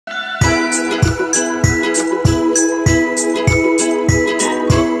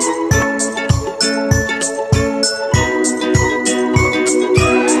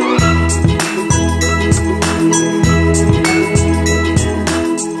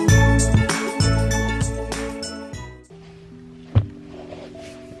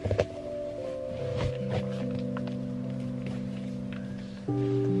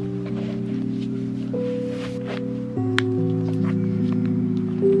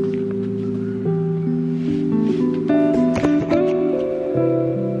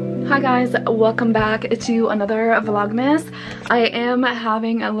guys, welcome back to another Vlogmas. I am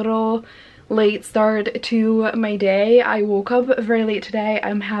having a little late start to my day. I woke up very late today.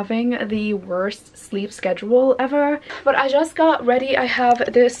 I'm having the worst sleep schedule ever, but I just got ready. I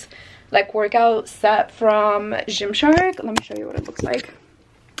have this like workout set from Gymshark. Let me show you what it looks like.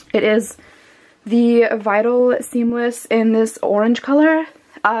 It is the Vital Seamless in this orange color.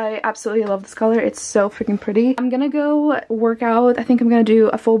 I absolutely love this color. It's so freaking pretty. I'm gonna go work out. I think I'm gonna do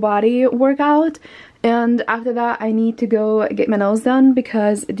a full body workout, and after that I need to go get my nails done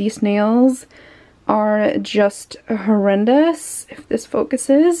because these nails are just horrendous. If this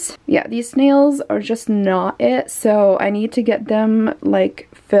focuses, yeah, these nails are just not it, so I need to get them like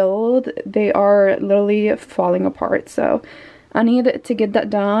filled. They are literally falling apart, so I need to get that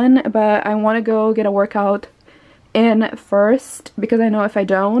done. But I want to go get a workout in first because I know if I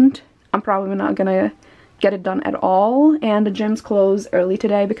don't, I'm probably not gonna get it done at all. And the gym's closed early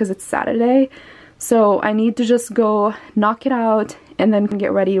today because it's Saturday, so I need to just go knock it out and then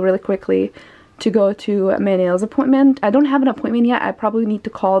get ready really quickly to go to my nails appointment. I don't have an appointment yet. I probably need to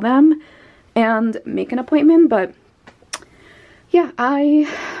call them and make an appointment, but yeah, I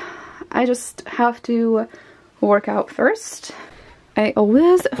just have to work out first. I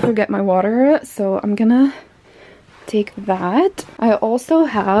always forget my water, so I'm gonna take that. I also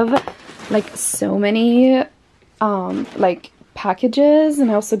have like so many like packages,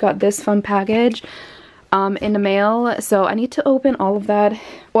 and I also got this fun package in the mail, so I need to open all of that.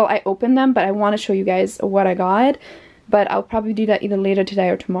 Well, I opened them, but I want to show you guys what I got, but I'll probably do that either later today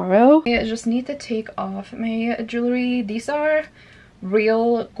or tomorrow. I just need to take off my jewelry. These are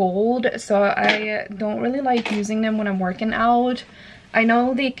real gold, so I don't really like using them when I'm working out. I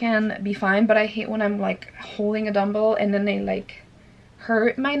know they can be fine, but I hate when I'm like holding a dumbbell and then they like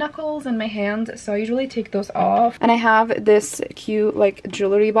hurt my knuckles and my hands, so I usually take those off. And I have this cute like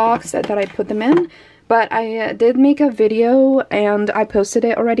jewelry box that I put them in, but I did make a video and I posted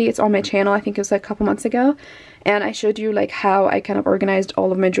it already. It's on my channel. I think it was like a couple months ago, and I showed you like how I kind of organized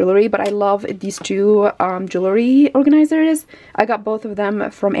all of my jewelry. But I love these two jewelry organizers. I got both of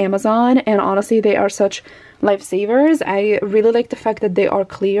them from Amazon, and honestly they are such lifesavers. I really like the fact that they are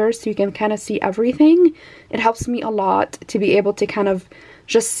clear, so you can kind of see everything. It helps me a lot to be able to kind of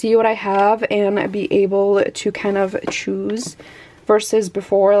just see what I have and be able to kind of choose, versus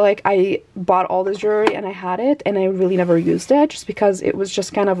before like I bought all this jewelry and I had it and I really never used it just because it was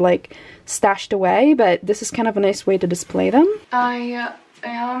just kind of like stashed away. But this is kind of a nice way to display them. I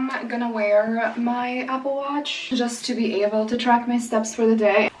am gonna wear my Apple Watch just to be able to track my steps for the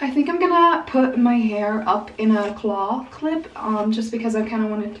day. I think I'm gonna put my hair up in a claw clip just because I kind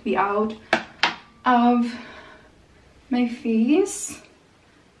of want it to be out of my face.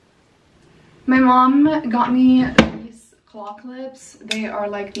 My mom got me these claw clips. They are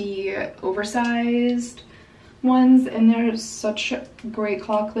like the oversized ones, and they're such a great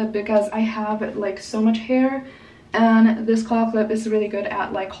claw clip because I have like so much hair, and this claw clip is really good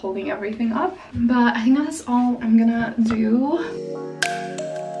at like holding everything up. But I think that's all I'm gonna do.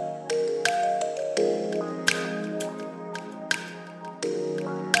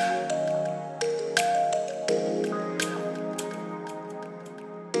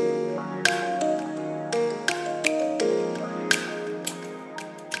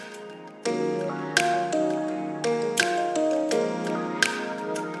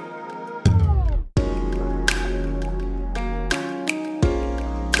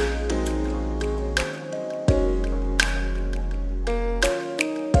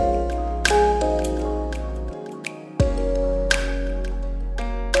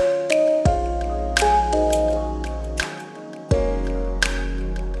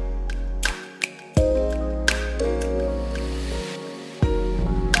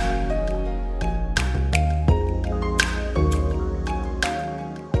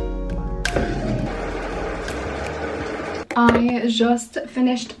 I just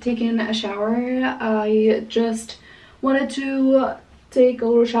finished taking a shower. I just wanted to take a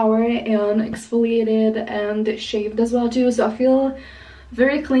little shower and exfoliated and shaved as well too, so I feel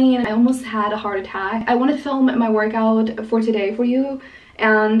very clean. I almost had a heart attack. I wanted to film my workout for today for you,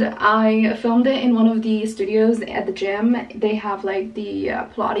 and I filmed it in one of the studios at the gym. They have like the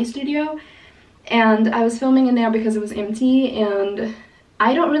Pilates studio, and I was filming in there because it was empty, and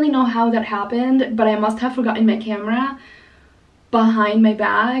I don't really know how that happened, but I must have forgotten my camera behind my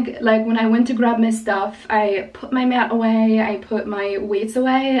bag. Like when I went to grab my stuff, I put my mat away, I put my weights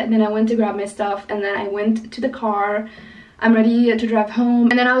away, and then I went to grab my stuff, and then I went to the car. I'm ready to drive home,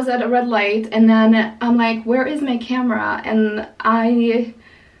 and then I was at a red light, and then I'm like, where is my camera? And I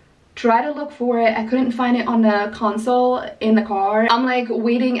Try to look for it. I couldn't find it on the console in the car. I'm like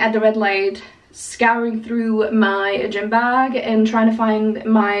waiting at the red light, scouring through my gym bag and trying to find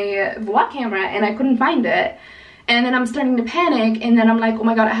my vlog camera, and I couldn't find it. And then I'm starting to panic, and then I'm like, oh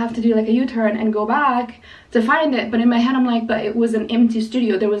my god, I have to do like a U-turn and go back to find it. But in my head I'm like, but it was an empty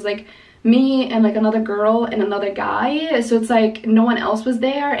studio. There was like me and like another girl and another guy, so it's like no one else was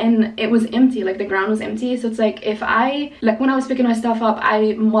there, and it was empty, like the ground was empty. So it's like, if I, like when I was picking my stuff up,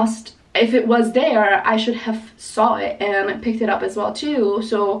 I must, if it was there, I should have saw it and picked it up as well too.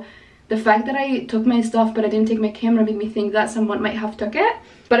 So the fact that I took my stuff but I didn't take my camera made me think that someone might have took it,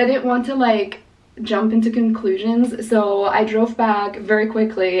 but I didn't want to like jump into conclusions, so I drove back very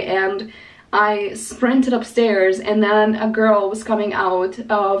quickly and I sprinted upstairs, and then a girl was coming out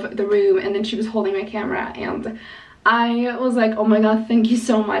of the room and then she was holding my camera, and I was like, oh my god, thank you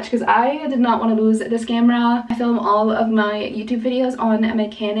so much, because I did not want to lose this camera. I film all of my YouTube videos on my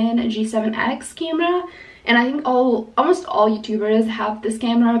Canon G7X camera, and I think almost all YouTubers have this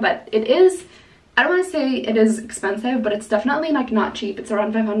camera, but it is, I don't want to say it is expensive, but it's definitely like not cheap. It's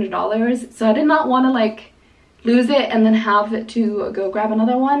around $500, so I did not want to like lose it and then have to go grab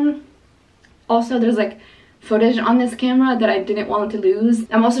another one. Also, there's like footage on this camera that I didn't want to lose.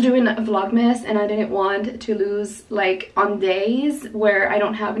 I'm also doing a Vlogmas, and I didn't want to lose like on days where I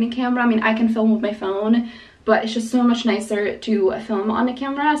don't have any camera. I mean, I can film with my phone, but it's just so much nicer to film on a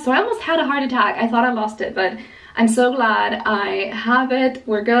camera. So I almost had a heart attack. I thought I lost it, but I'm so glad I have it.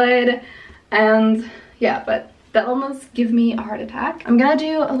 We're good. And yeah, but that almost gave me a heart attack. I'm gonna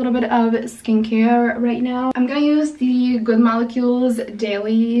do a little bit of skincare right now. I'm gonna use the Good Molecules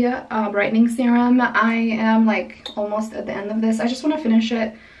Daily Brightening Serum. I am like almost at the end of this. I just want to finish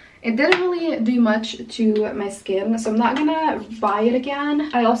it. It didn't really do much to my skin, so I'm not gonna buy it again.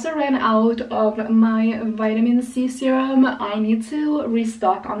 I also ran out of my vitamin C serum. I need to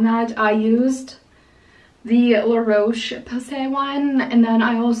restock on that. I used the La Roche-Posay one, and then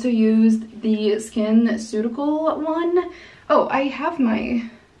I also used the Skin Ceutical one. Oh, I have my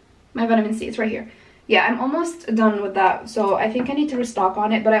vitamin C, it's right here. Yeah, I'm almost done with that, so I think I need to restock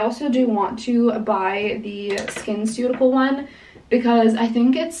on it, but I also do want to buy the Skin Ceutical one because I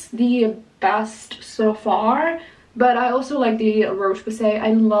think it's the best so far. But I also like the Roche-Posay.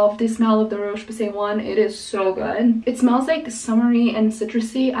 I love the smell of the Roche-Posay one. It is so good. It smells like summery and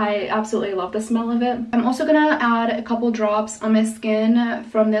citrusy. I absolutely love the smell of it. I'm also gonna add a couple drops on my skin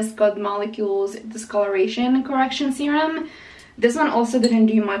from this Good Molecules Discoloration Correction Serum. This one also didn't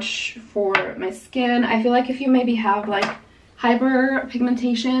do much for my skin. I feel like if you maybe have like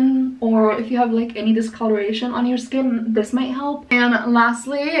hyperpigmentation, or if you have like any discoloration on your skin, this might help. And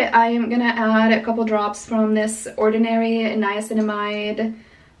lastly, I am gonna add a couple drops from this Ordinary Niacinamide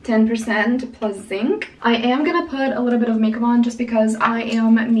 10% plus zinc. I am gonna put a little bit of makeup on just because I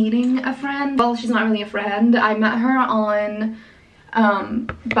am meeting a friend. Well, she's not really a friend. I met her on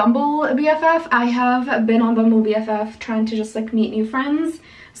Bumble BFF. I have been on Bumble BFF trying to just like meet new friends.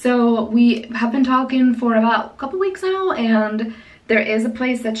 So we have been talking for about a couple weeks now, and there is a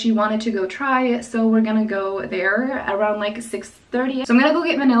place that she wanted to go try, so we're gonna go there around like 6:30. So I'm gonna go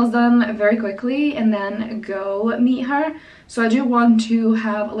get my nails done very quickly and then go meet her. So I do want to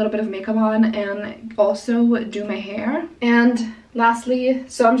have a little bit of makeup on and also do my hair. And lastly,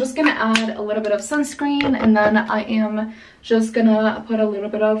 so I'm just gonna add a little bit of sunscreen, and then I am just gonna put a little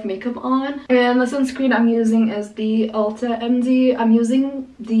bit of makeup on. And the sunscreen I'm using is the Ulta MD. I'm using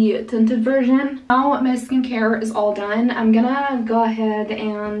the tinted version. Now my skincare is all done. I'm gonna go ahead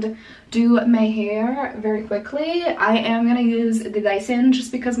and do my hair very quickly. I am gonna use the Dyson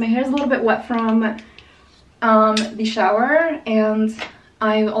just because my hair is a little bit wet from the shower, and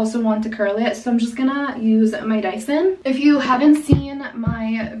I also want to curl it, so I'm just gonna use my Dyson. If you haven't seen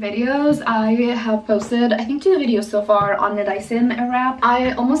my videos, I have posted I think 2 videos so far on the Dyson wrap.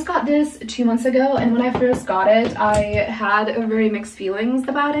 I almost got this 2 months ago, and when I first got it, I had very mixed feelings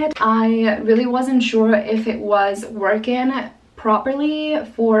about it. I really wasn't sure if it was working properly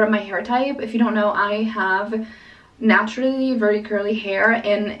for my hair type. If you don't know, I have naturally very curly hair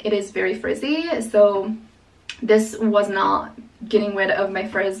and it is very frizzy, so this was not getting rid of my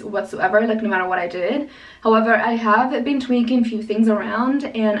frizz whatsoever, like no matter what I did. However, I have been tweaking a few things around,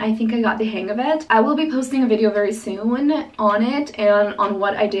 and I think I got the hang of it. I will be posting a video very soon on it and on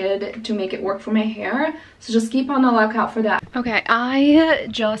what I did to make it work for my hair, so just keep on the lookout for that. Okay, I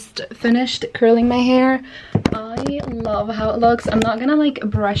just finished curling my hair. I love how it looks. I'm not gonna like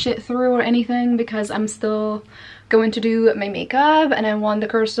brush it through or anything because I'm still going to do my makeup and I want the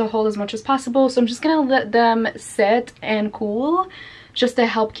curls to hold as much as possible, so I'm just gonna let them sit and cool just to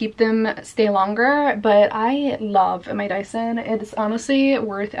help keep them stay longer. But I love my Dyson. It's honestly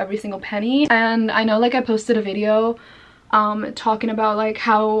worth every single penny. And I know like I posted a video talking about like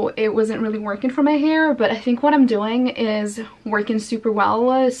how it wasn't really working for my hair, but I think what I'm doing is working super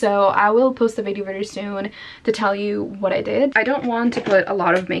well, so I will post a video very soon to tell you what I did. I don't want to put a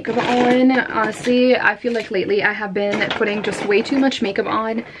lot of makeup on. Honestly, I feel like lately I have been putting just way too much makeup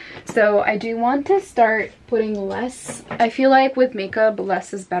on, so I do want to start putting less. I feel like with makeup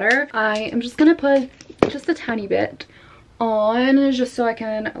less is better. I am just gonna put just a tiny bit on just so I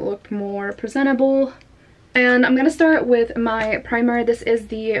can look more presentable. And I'm gonna start with my primer. This is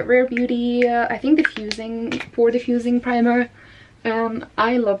the Rare Beauty, I think diffusing primer.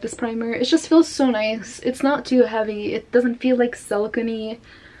 I love this primer. It just feels so nice. It's not too heavy. It doesn't feel like silicone-y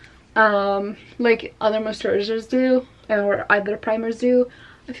like other moisturizers do, or other primers do.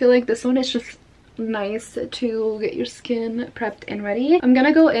 I feel like this one is just nice to get your skin prepped and ready. I'm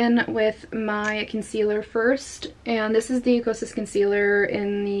gonna go in with my concealer first, and this is the Kosas concealer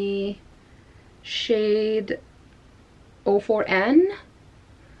in the shade 04N.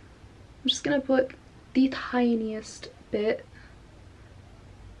 I'm just gonna put the tiniest bit.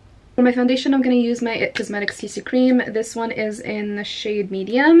 For my foundation, I'm gonna use my It Cosmetics CC Cream. This one is in the shade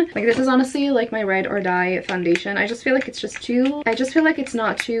medium. Like, this is honestly like my ride or die foundation. I just feel like it's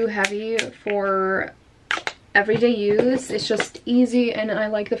not too heavy for everyday use. It's just easy, and I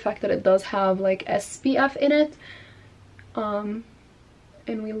like the fact that it does have like SPF in it.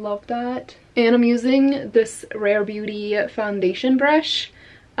 And we love that. And I'm using this Rare Beauty foundation brush.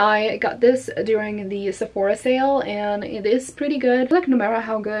 I got this during the Sephora sale, and it is pretty good. Like, no matter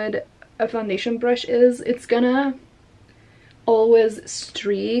how good a foundation brush is, it's gonna always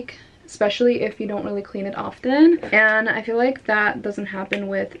streak, especially if you don't really clean it often. And I feel like that doesn't happen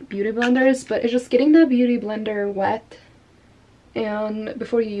with beauty blenders, but it's just getting the beauty blender wet and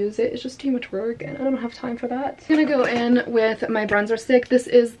before you use it, it's just too much work, and I don't have time for that. I'm gonna go in with my bronzer stick. This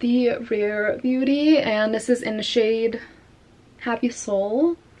is the Rare Beauty, and this is in the shade Happy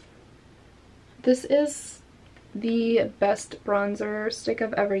Soul. This is the best bronzer stick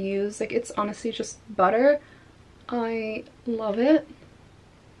I've ever used. Like, it's honestly just butter. I love it.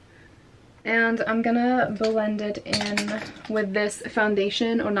 And I'm gonna blend it in with this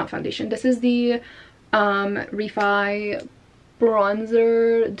foundation, or not foundation. This is the Refi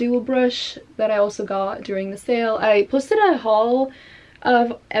bronzer dual brush that I also got during the sale. I posted a haul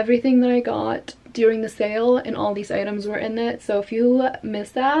of everything that I got during the sale, and all these items were in it, so if you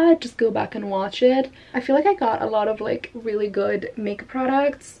missed that, just go back and watch it. I feel like I got a lot of like really good makeup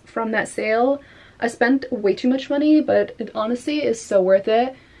products from that sale. I spent way too much money, but it honestly is so worth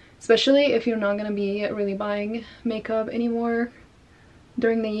it, especially if you're not gonna be really buying makeup anymore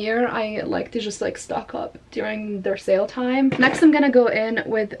during the year. I like to just like stock up during their sale time. Next, I'm gonna go in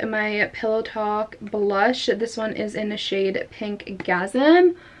with my Pillow Talk blush. This one is in the shade Pink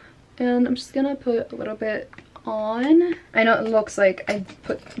Gasm, and I'm just gonna put a little bit on. I know it looks like I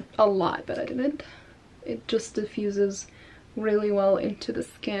put a lot, but I didn't. It just diffuses really well into the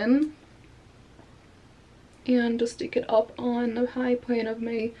skin, and just stick it up on the high point of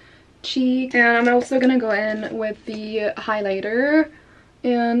my cheek. And I'm also gonna go in with the highlighter,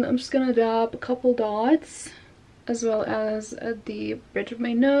 and I'm just gonna dab a couple dots, as well as at the bridge of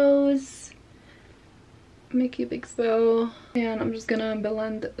my nose, my cupid's bow, and I'm just gonna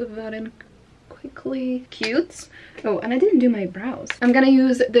blend that in quickly. Cute. Oh, and I didn't do my brows. I'm gonna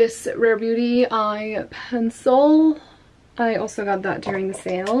use this Rare Beauty eye pencil. I also got that during the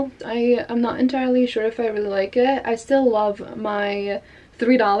sale. I'm not entirely sure if I really like it. I still love my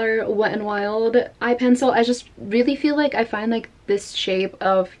 $3 Wet n Wild eye pencil. I just really feel like I find like this shape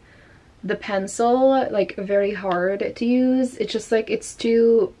of the pencil like very hard to use. It's just like it's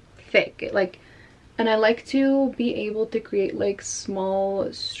too thick, like, and I like to be able to create like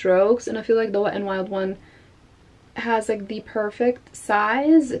small strokes, and I feel like the Wet n Wild one has like the perfect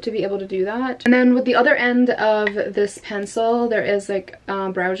size to be able to do that. And then with the other end of this pencil there is like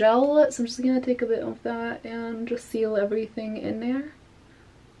brow gel, so I'm just gonna take a bit of that and just seal everything in there.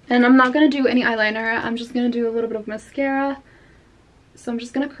 And I'm not gonna do any eyeliner, I'm just gonna do a little bit of mascara. So I'm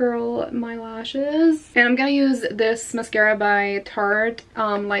just gonna curl my lashes, and I'm gonna use this mascara by Tarte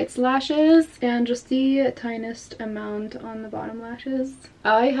Lights Lashes, and just the tiniest amount on the bottom lashes.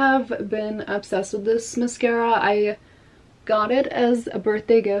 I have been obsessed with this mascara. I got it as a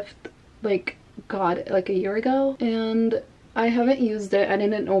birthday gift, like a year ago, and I haven't used it. I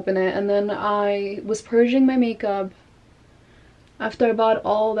didn't open it, and then I was purging my makeup after I bought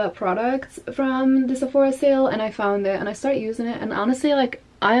all that products from the Sephora sale, and I found it and I started using it, and honestly, like,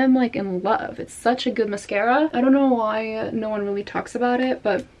 I am like in love. It's such a good mascara. I don't know why no one really talks about it,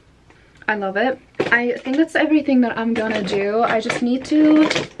 but I love it. I think that's everything that I'm gonna do. I just need to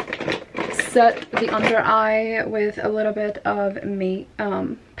set the under eye with a little bit of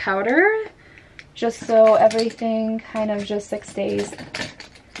powder, just so everything kind of just like stays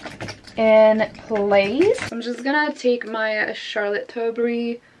in place. I'm just gonna take my Charlotte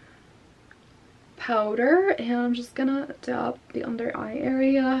Tilbury powder and I'm just gonna dab the under eye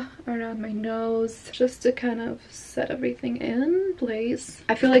area around my nose just to kind of set everything in place.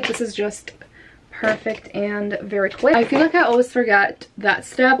 I feel like this is just perfect and very quick. I feel like I always forget that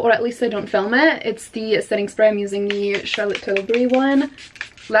step, or at least I don't film it. It's the setting spray. I'm using the Charlotte Tilbury one.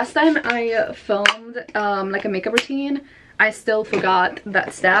 Last time I filmed like a makeup routine, I still forgot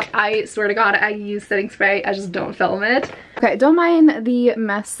that step. I swear to God, I use setting spray. I just don't film it. Okay, don't mind the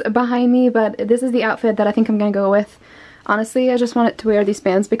mess behind me, but this is the outfit that I think I'm gonna go with. Honestly, I just wanted to wear these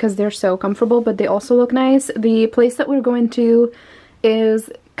pants because they're so comfortable, but they also look nice. The place that we're going to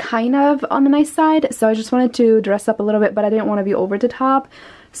is kind of on the nice side, so I just wanted to dress up a little bit, but I didn't want to be over the top.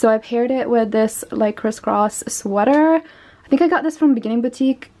 So I paired it with this like crisscross sweater. I think I got this from Beginning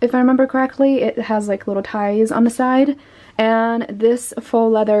Boutique, if I remember correctly. It has like little ties on the side. And this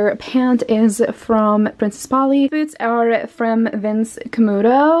faux leather pant is from Princess Polly. Boots are from Vince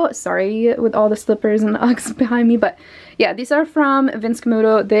Camuto. Sorry with all the slippers and Uggs behind me, but yeah, these are from Vince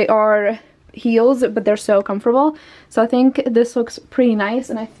Camuto. They are heels, but they're so comfortable. So I think this looks pretty nice,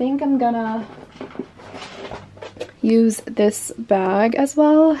 and I think I'm gonna use this bag as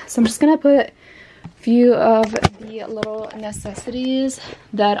well. So I'm just gonna put a few of the little necessities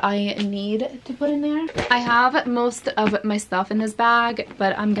that I need to put in there. I have most of my stuff in this bag,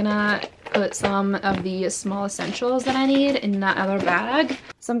 but I'm gonna put some of the small essentials that I need in that other bag.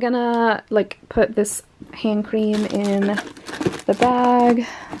 So I'm gonna like put this hand cream in the bag.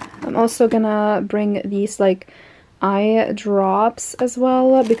 I'm also gonna bring these like eye drops as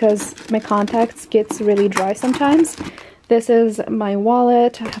well because my contacts gets really dry sometimes. This is my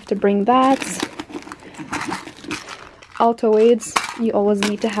wallet. I have to bring that. Altoids, you always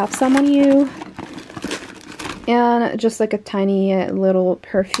need to have some on you. And just like a tiny little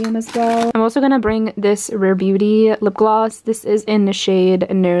perfume as well. I'm also gonna bring this Rare Beauty lip gloss. This is in the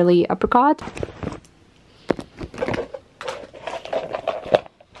shade Nearly Apricot.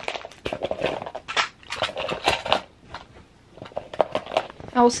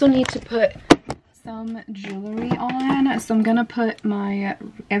 I also need to put some jewelry on, so I'm gonna put my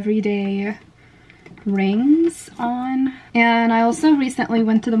everyday rings on. And I also recently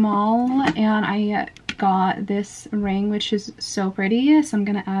went to the mall and I got this ring, which is so pretty, so I'm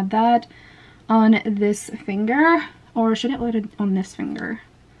gonna add that on this finger. Or should I put it on this finger?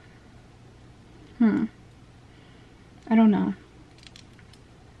 I don't know.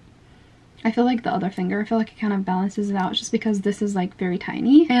 I feel like the other finger, I feel like it kind of balances it out just because this is like very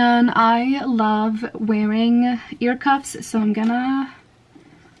tiny. And I love wearing ear cuffs, so I'm gonna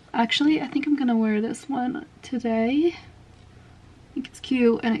actually, I think I'm gonna wear this one today. I think it's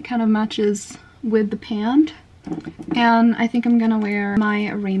cute and it kind of matches with the pant. And I think I'm gonna wear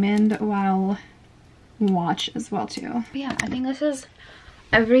my Raymond Wow watch as well too. But yeah, I think this is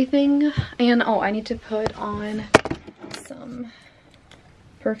everything. And oh, I need to put on some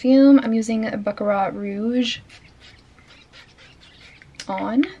perfume. I'm using Baccarat Rouge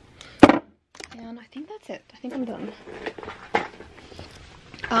on. And I think that's it. I think I'm done.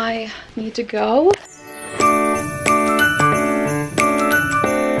 I need to go.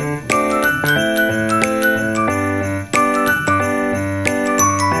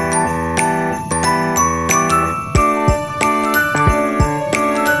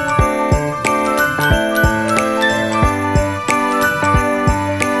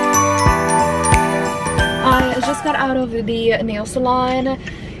 Out of the nail salon,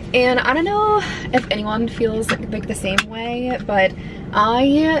 and I don't know if anyone feels like the same way, but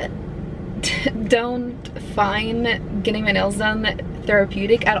I don't find getting my nails done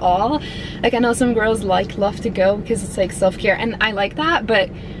therapeutic at all. Like, I know some girls love to go because it's like self-care, and I like that, but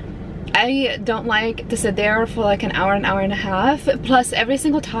I don't like to sit there for like an hour and a half. Plus, every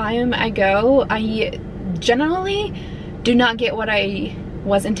single time I go, I generally do not get what I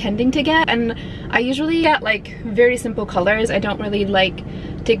was intending to get, and I usually get like very simple colors. I don't really like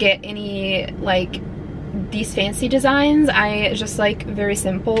to get any like these fancy designs. I just like very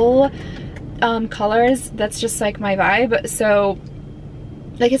simple colors. That's just like my vibe. So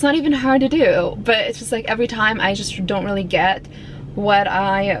like, it's not even hard to do, but it's just like every time I just don't really get what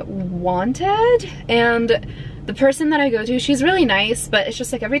I wanted. And the person that I go to, she's really nice, but it's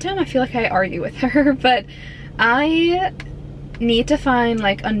just like every time I feel like I argue with her. But I need to find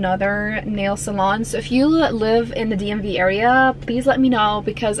like another nail salon. So if you live in the DMV area, please let me know,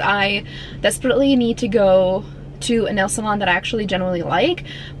 because I desperately need to go to a nail salon that I actually genuinely like.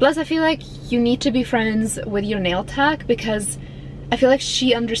 Plus I feel like you need to be friends with your nail tech, because I feel like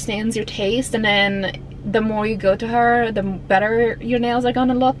she understands your taste, and then the more you go to her, the better your nails are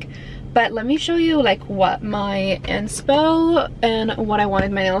gonna look. But let me show you like what my inspo and what I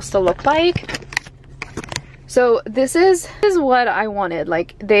wanted my nails to look like. So this is what I wanted.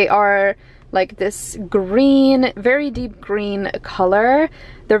 Like, they are like this green, very deep green color.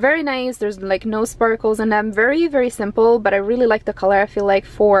 They're very nice. There's like no sparkles in them. Very, very simple, but I really like the color. I feel like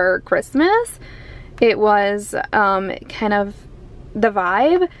for Christmas, it was kind of the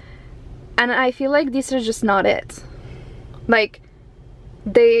vibe. And I feel like these are just not it. Like,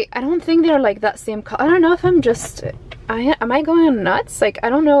 I don't think they're like that same color. I don't know if I'm just, am I going nuts? Like, I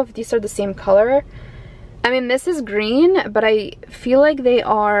don't know if these are the same color. I mean, this is green, but I feel like they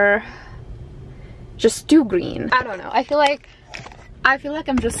are just too green. I don't know. I feel like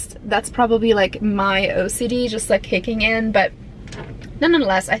I'm just, that's probably like my OCD just like kicking in, but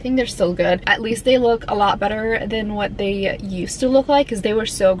nonetheless, I think they're still good. At least they look a lot better than what they used to look like, because they were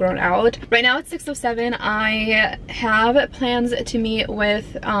so grown out. Right now it's 6:07. I have plans to meet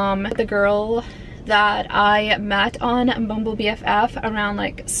with the girl that I met on Bumble BFF around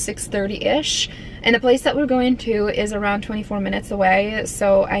like 6:30-ish. And the place that we're going to is around 24 minutes away,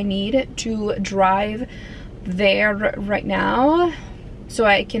 so I need to drive there right now so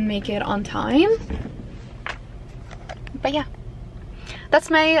I can make it on time. But yeah, that's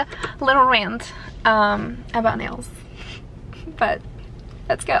my little rant about nails. But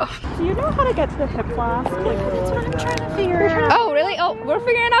let's go. Do you know how to get to the hip flask? Like, that's what I'm trying to figure out. Oh, really? Oh, we're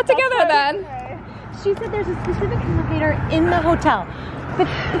figuring it out together then. Okay. She said there's a specific elevator in the hotel. But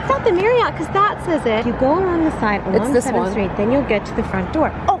it's not the Marriott, because that says it. You go along the side, along 7th Street, then you'll get to the front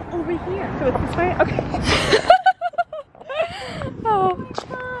door. Oh, over here. So it's this way? Okay. Oh, my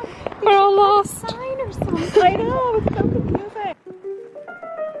God. we're all lost. Sign or something. I know, it's so confusing.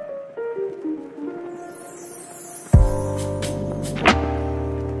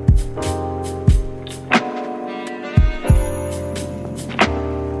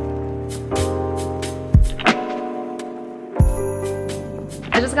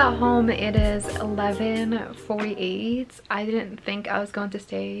 I just got home. It is 11:48. I didn't think I was going to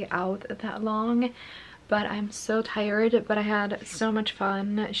stay out that long, but I'm so tired. But I had so much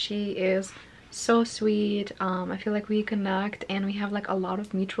fun. She is so sweet. I feel like we connect and we have like a lot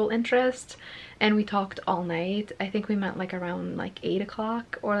of mutual interest, and we talked all night. I think we met like around like 8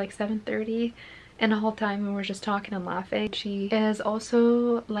 o'clock or like 7:30, and the whole time we were just talking and laughing. She is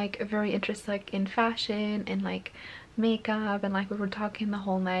also like very interested like in fashion and like makeup, and like we were talking the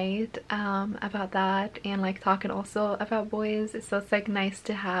whole night about that, and like talking also about boys. So it's like nice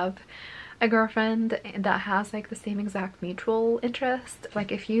to have a girlfriend that has like the same exact mutual interest.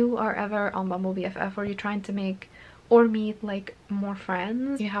 Like, if you are ever on Bumble BFF or you're trying to make or meet like more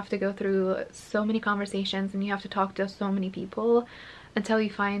friends, you have to go through so many conversations and you have to talk to so many people until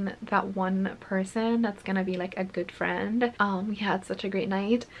you find that one person that's gonna be like a good friend. We had such a great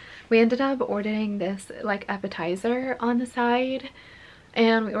night. We ended up ordering this like appetizer on the side,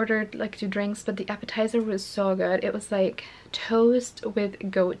 and we ordered like 2 drinks, but the appetizer was so good. It was like toast with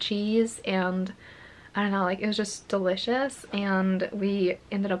goat cheese, and I don't know, like it was just delicious, and we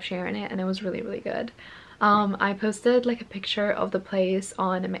ended up sharing it, and it was really, really good. I posted like a picture of the place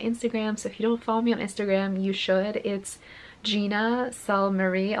on my Instagram, so if you don't follow me on Instagram, you should. It's Gina Sal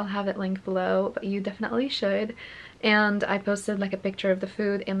Marie. I'll have it linked below, but you definitely should. And I posted like a picture of the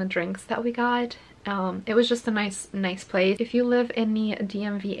food and the drinks that we got. It was just a nice place. If you live in the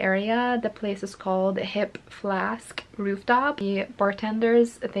DMV area, the place is called Hip Flask Rooftop. The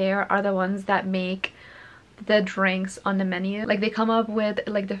bartenders there are the ones that make the drinks on the menu. Like, they come up with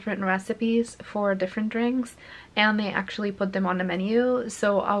like different recipes for different drinks, and they actually put them on the menu.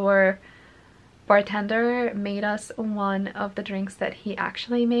 So our bartender made us one of the drinks that he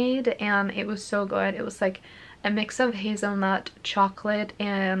actually made, and it was so good. It was like a mix of hazelnut, chocolate,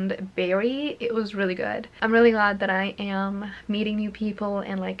 and berry. It was really good. I'm really glad that I am meeting new people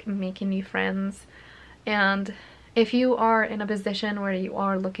and like making new friends. And if you are in a position where you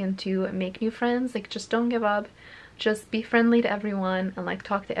are looking to make new friends, like, just don't give up. Just be friendly to everyone and like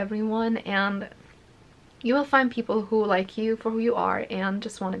talk to everyone, and you will find people who like you for who you are and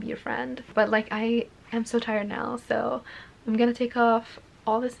just want to be your friend. But like, I am so tired now, so I'm gonna take off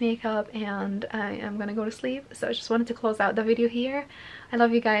all this makeup and I am gonna go to sleep. So I just wanted to close out the video here. I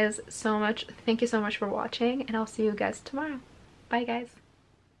love you guys so much. Thank you so much for watching, and I'll see you guys tomorrow. Bye guys.